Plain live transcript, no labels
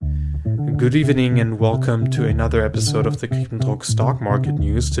Good evening and welcome to another episode of the Griepentrog Stock Market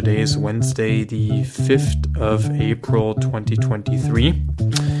News. Today is Wednesday, the 5th of April 2023.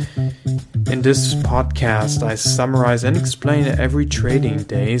 In this podcast, I summarize and explain every trading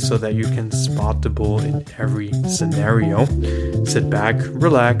day so that you can spot the bull in every scenario. Sit back,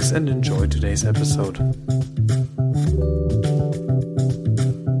 relax, and enjoy today's episode.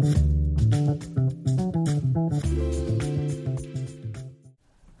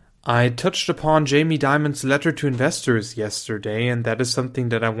 I touched upon Jamie Dimon's letter to investors yesterday, and that is something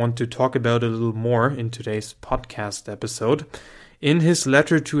that I want to talk about a little more in today's podcast episode. In his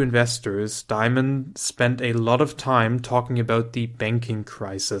letter to investors, Dimon spent a lot of time talking about the banking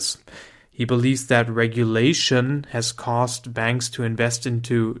crisis. He believes that regulation has caused banks to invest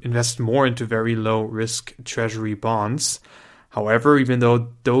more into very low risk treasury bonds. However, even though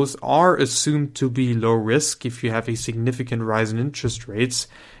those are assumed to be low risk, if you have a significant rise in interest rates,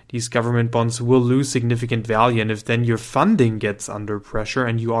 these government bonds will lose significant value, and if then your funding gets under pressure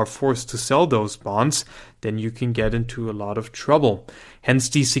and you are forced to sell those bonds, then you can get into a lot of trouble. Hence,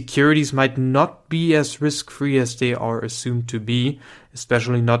 these securities might not be as risk-free as they are assumed to be,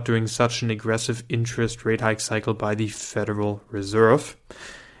 especially not during such an aggressive interest rate hike cycle by the Federal Reserve.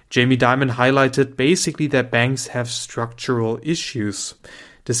 Jamie Dimon highlighted basically that banks have structural issues.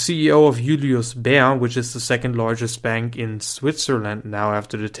 The CEO of Julius Baer, which is the second largest bank in Switzerland now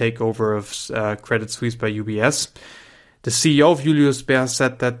after the takeover of Credit Suisse by UBS, the CEO of Julius Baer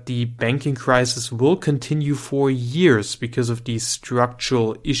said that the banking crisis will continue for years because of these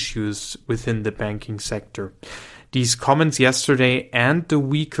structural issues within the banking sector. These comments yesterday and the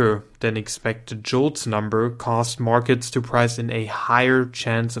weaker than expected JOLTS number caused markets to price in a higher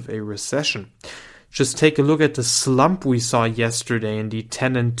chance of a recession. Just take a look at the slump we saw yesterday in the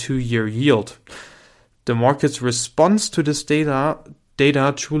 10 and 2-year yield. The market's response to this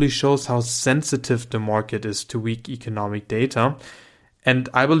data truly shows how sensitive the market is to weak economic data. And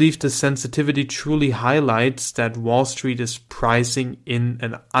I believe the sensitivity truly highlights that Wall Street is pricing in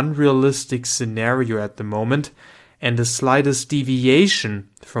an unrealistic scenario at the moment, and the slightest deviation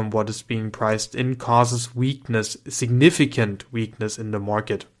from what is being priced in causes weakness, significant weakness in the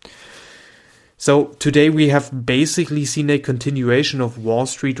market. So today we have basically seen a continuation of Wall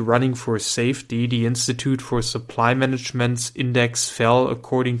Street running for safety. The Institute for Supply Management's index fell,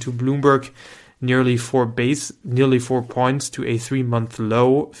 according to Bloomberg, nearly 4 points to a 3-month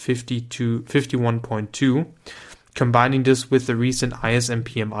low, 51.2. Combining this with the recent ISM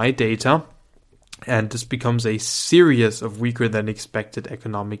PMI data, and this becomes a series of weaker than expected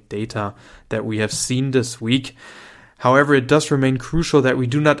economic data that we have seen this week. However, it does remain crucial that we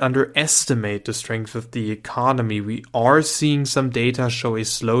do not underestimate the strength of the economy. We are seeing some data show a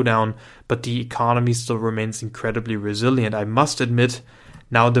slowdown, but the economy still remains incredibly resilient. I must admit,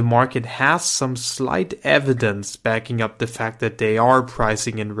 now the market has some slight evidence backing up the fact that they are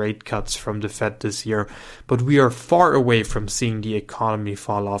pricing in rate cuts from the Fed this year, but we are far away from seeing the economy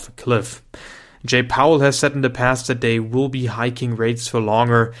fall off a cliff. Jay Powell has said in the past that they will be hiking rates for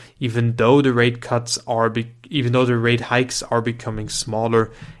longer, even though the rate hikes are becoming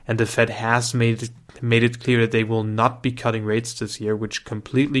smaller, and the Fed has made it clear that they will not be cutting rates this year, which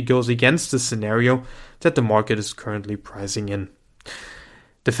completely goes against the scenario that the market is currently pricing in.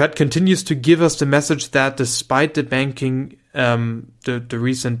 The Fed continues to give us the message that despite the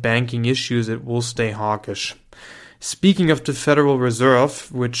recent banking issues, it will stay hawkish. Speaking of the Federal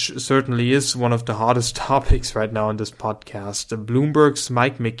Reserve, which certainly is one of the hottest topics right now in this podcast, Bloomberg's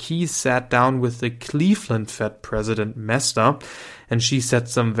Mike McKee sat down with the Cleveland Fed President Mester, and she said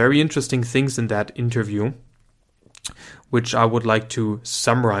some very interesting things in that interview, which I would like to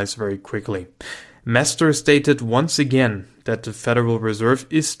summarize very quickly. Mester stated once again that the Federal Reserve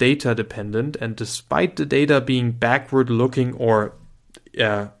is data dependent, and despite the data being backward looking or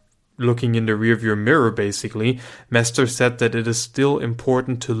looking in the rearview mirror, basically, Mester said that it is still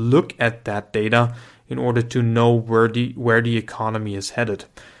important to look at that data in order to know where the economy is headed.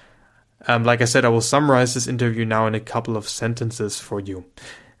 Like I said, I will summarize this interview now in a couple of sentences for you.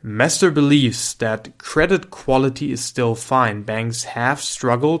 Mester believes that credit quality is still fine. Banks have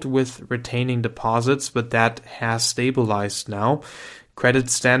struggled with retaining deposits, but that has stabilized now.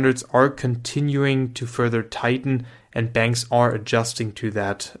 Credit standards are continuing to further tighten, and banks are adjusting to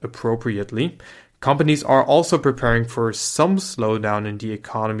that appropriately. Companies are also preparing for some slowdown in the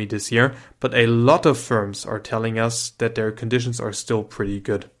economy this year, but a lot of firms are telling us that their conditions are still pretty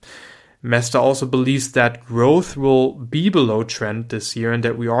good. Mester also believes that growth will be below trend this year and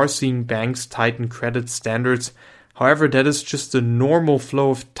that we are seeing banks tighten credit standards. However, that is just the normal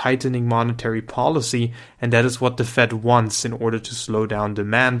flow of tightening monetary policy, and that is what the Fed wants in order to slow down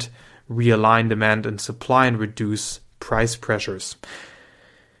demand, realign demand and supply and reduce price pressures.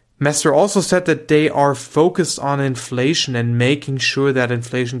 Mester also said that they are focused on inflation and making sure that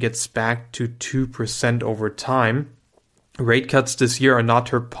inflation gets back to 2% over time. Rate cuts this year are not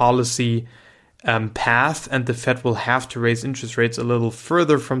her policy path, and the Fed will have to raise interest rates a little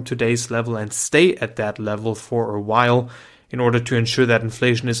further from today's level and stay at that level for a while in order to ensure that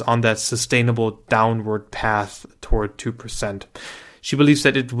inflation is on that sustainable downward path toward 2%. She believes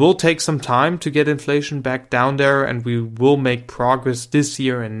that it will take some time to get inflation back down there, and we will make progress this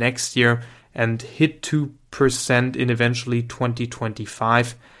year and next year and hit 2% in eventually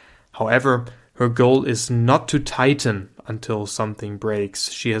 2025. However, her goal is not to tighten until something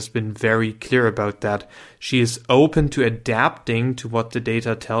breaks. She has been very clear about that. She is open to adapting to what the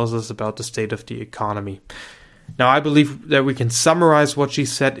data tells us about the state of the economy. Now, I believe that we can summarize what she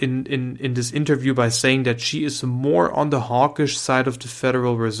said in this interview by saying that she is more on the hawkish side of the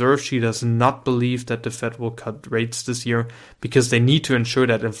Federal Reserve. She does not believe that the Fed will cut rates this year because they need to ensure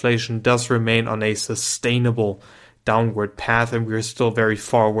that inflation does remain on a sustainable downward path, and we are still very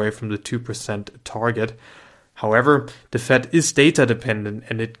far away from the 2% target. However, the Fed is data dependent,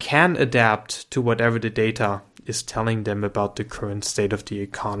 and it can adapt to whatever the data is telling them about the current state of the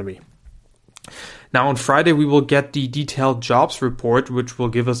economy. Now, on Friday, we will get the detailed jobs report, which will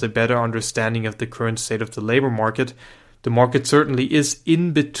give us a better understanding of the current state of the labor market. The market certainly is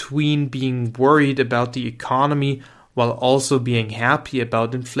in between being worried about the economy while also being happy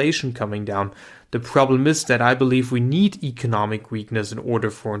about inflation coming down. The problem is that I believe we need economic weakness in order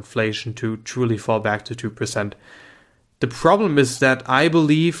for inflation to truly fall back to 2%. The problem is that I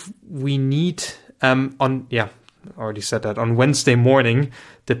believe we need, already said that. On Wednesday morning,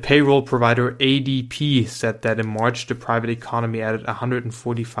 the payroll provider ADP said that in March, the private economy added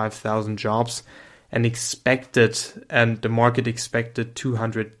 145,000 jobs and the market expected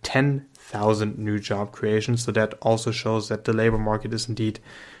 210,000 new job creations. So that also shows that the labor market is indeed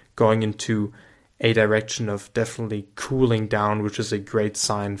going into a direction of definitely cooling down, which is a great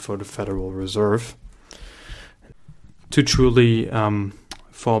sign for the Federal Reserve to truly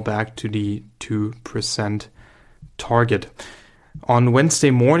fall back to the 2% target. On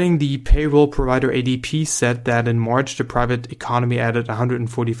Wednesday morning, the payroll provider ADP said that in March, the private economy added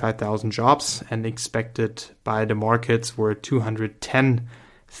 145,000 jobs and expected by the markets were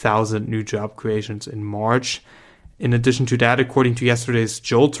 210,000 new job creations in March. In addition to that, according to yesterday's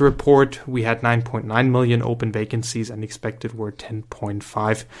JOLTS report, we had 9.9 million open vacancies and expected were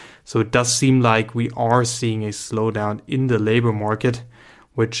 10.5. So it does seem like we are seeing a slowdown in the labor market,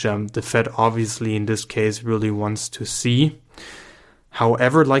 which the Fed obviously in this case really wants to see.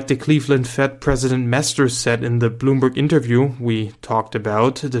 However, like the Cleveland Fed President Mester said in the Bloomberg interview we talked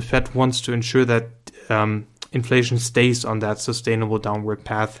about, the Fed wants to ensure that inflation stays on that sustainable downward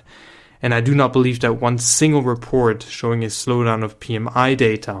path. And I do not believe that one single report showing a slowdown of PMI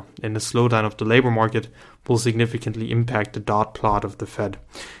data and a slowdown of the labor market will significantly impact the dot plot of the Fed.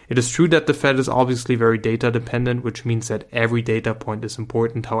 It is true that the Fed is obviously very data dependent, which means that every data point is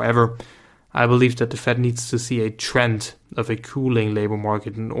important. However, I believe that the Fed needs to see a trend of a cooling labor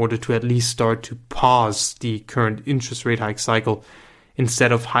market in order to at least start to pause the current interest rate hike cycle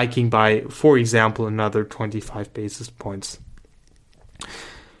instead of hiking by, for example, another 25 basis points.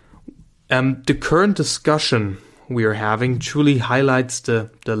 The current discussion we are having truly highlights the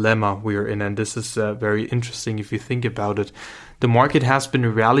dilemma we are in, and this is very interesting if you think about it. The market has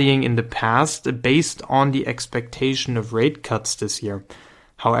been rallying in the past based on the expectation of rate cuts this year.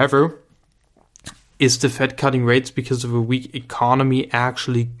 However, is the Fed cutting rates because of a weak economy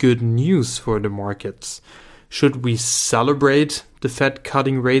actually good news for the markets? Should we celebrate the Fed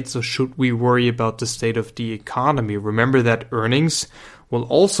cutting rates, or should we worry about the state of the economy? Remember that earnings will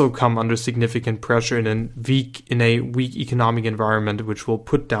also come under significant pressure in a weak economic environment, which will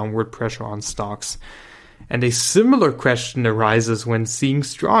put downward pressure on stocks. And a similar question arises when seeing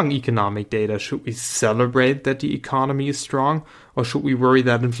strong economic data. Should we celebrate that the economy is strong, or should we worry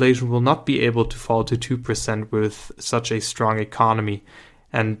that inflation will not be able to fall to 2% with such a strong economy,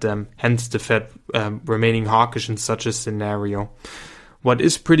 and hence the Fed remaining hawkish in such a scenario? What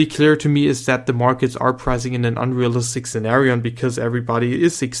is pretty clear to me is that the markets are pricing in an unrealistic scenario, and because everybody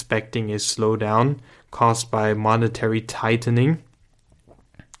is expecting a slowdown caused by monetary tightening,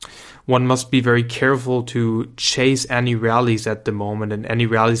 one must be very careful to chase any rallies at the moment, and any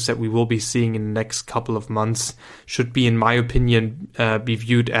rallies that we will be seeing in the next couple of months should be, in my opinion, be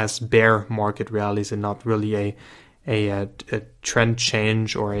viewed as bear market rallies and not really a trend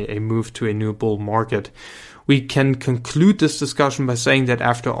change or a move to a new bull market. We can conclude this discussion by saying that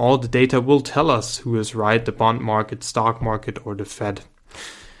after all, the data will tell us who is right, the bond market, stock market, or the Fed.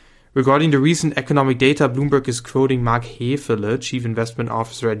 Regarding the recent economic data, Bloomberg is quoting Mark Hefele, Chief Investment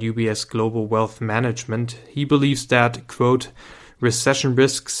Officer at UBS Global Wealth Management. He believes that, quote, recession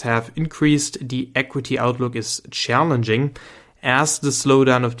risks have increased, the equity outlook is challenging. As the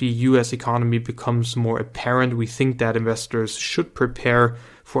slowdown of the US economy becomes more apparent, we think that investors should prepare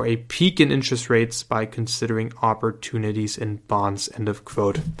for a peak in interest rates by considering opportunities in bonds, end of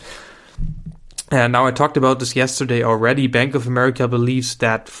quote. And now I talked about this yesterday already. Bank of America believes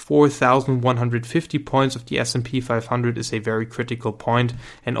that 4,150 points of the S&P 500 is a very critical point.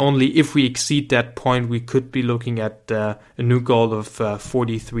 And only if we exceed that point, we could be looking at a new goal of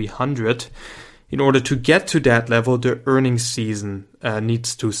 4,300. In order to get to that level, the earnings season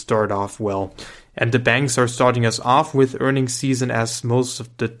needs to start off well. And the banks are starting us off with earnings season as most of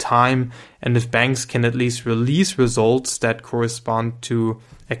the time. And if banks can at least release results that correspond to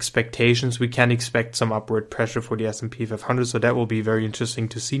expectations, we can expect some upward pressure for the S&P 500. So that will be very interesting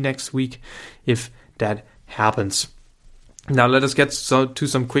to see next week if that happens. Now let us get to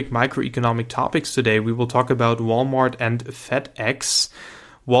some quick microeconomic topics today. We will talk about Walmart and FedEx.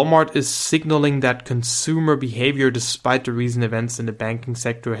 Walmart is signaling that consumer behavior, despite the recent events in the banking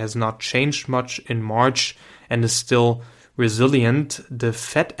sector, has not changed much in March and is still resilient. The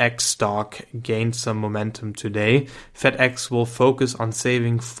FedEx stock gained some momentum today. FedEx will focus on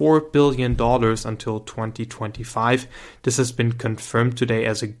saving $4 billion until 2025. This has been confirmed today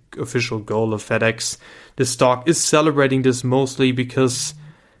as an official goal of FedEx. The stock is celebrating this mostly because,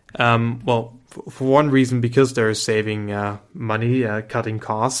 for one reason, because they're saving money, cutting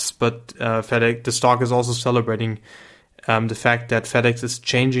costs, but FedEx, the stock is also celebrating the fact that FedEx is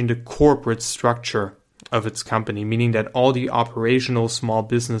changing the corporate structure of its company, meaning that all the operational small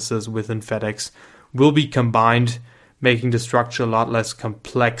businesses within FedEx will be combined, making the structure a lot less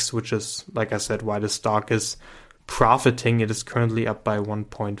complex, which is, like I said, why the stock is profiting. It is currently up by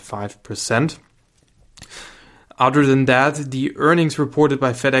 1.5%. Other than that, the earnings reported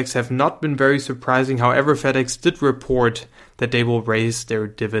by FedEx have not been very surprising. However, FedEx did report that they will raise their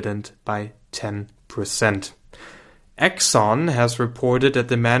dividend by 10%. Exxon has reported that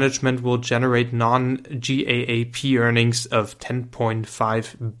the management will generate non-GAAP earnings of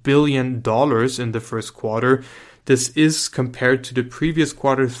 $10.5 billion in the first quarter. This is, compared to the previous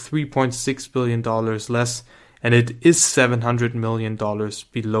quarter, $3.6 billion less, and it is $700 million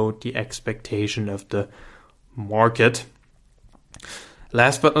below the expectation of the market.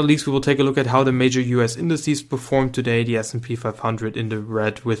 Last but not least, we will take a look at how the major US indices performed today. The S&P 500 in the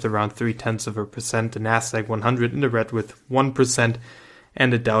red with around 0.3%, the Nasdaq 100 in the red with 1%,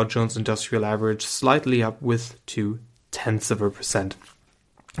 and the Dow Jones Industrial Average slightly up with 0.2%.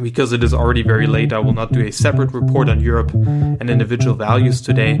 Because it is already very late, I will not do a separate report on Europe and individual values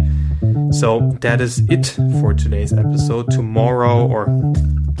today. So that is it for today's episode. Tomorrow, or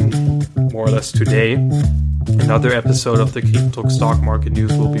more or less today, another episode of the Griepentrog Stock Market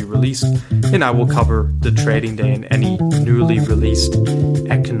News will be released, and I will cover the trading day and any newly released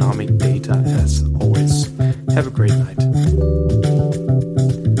economic data as always. Have a great night.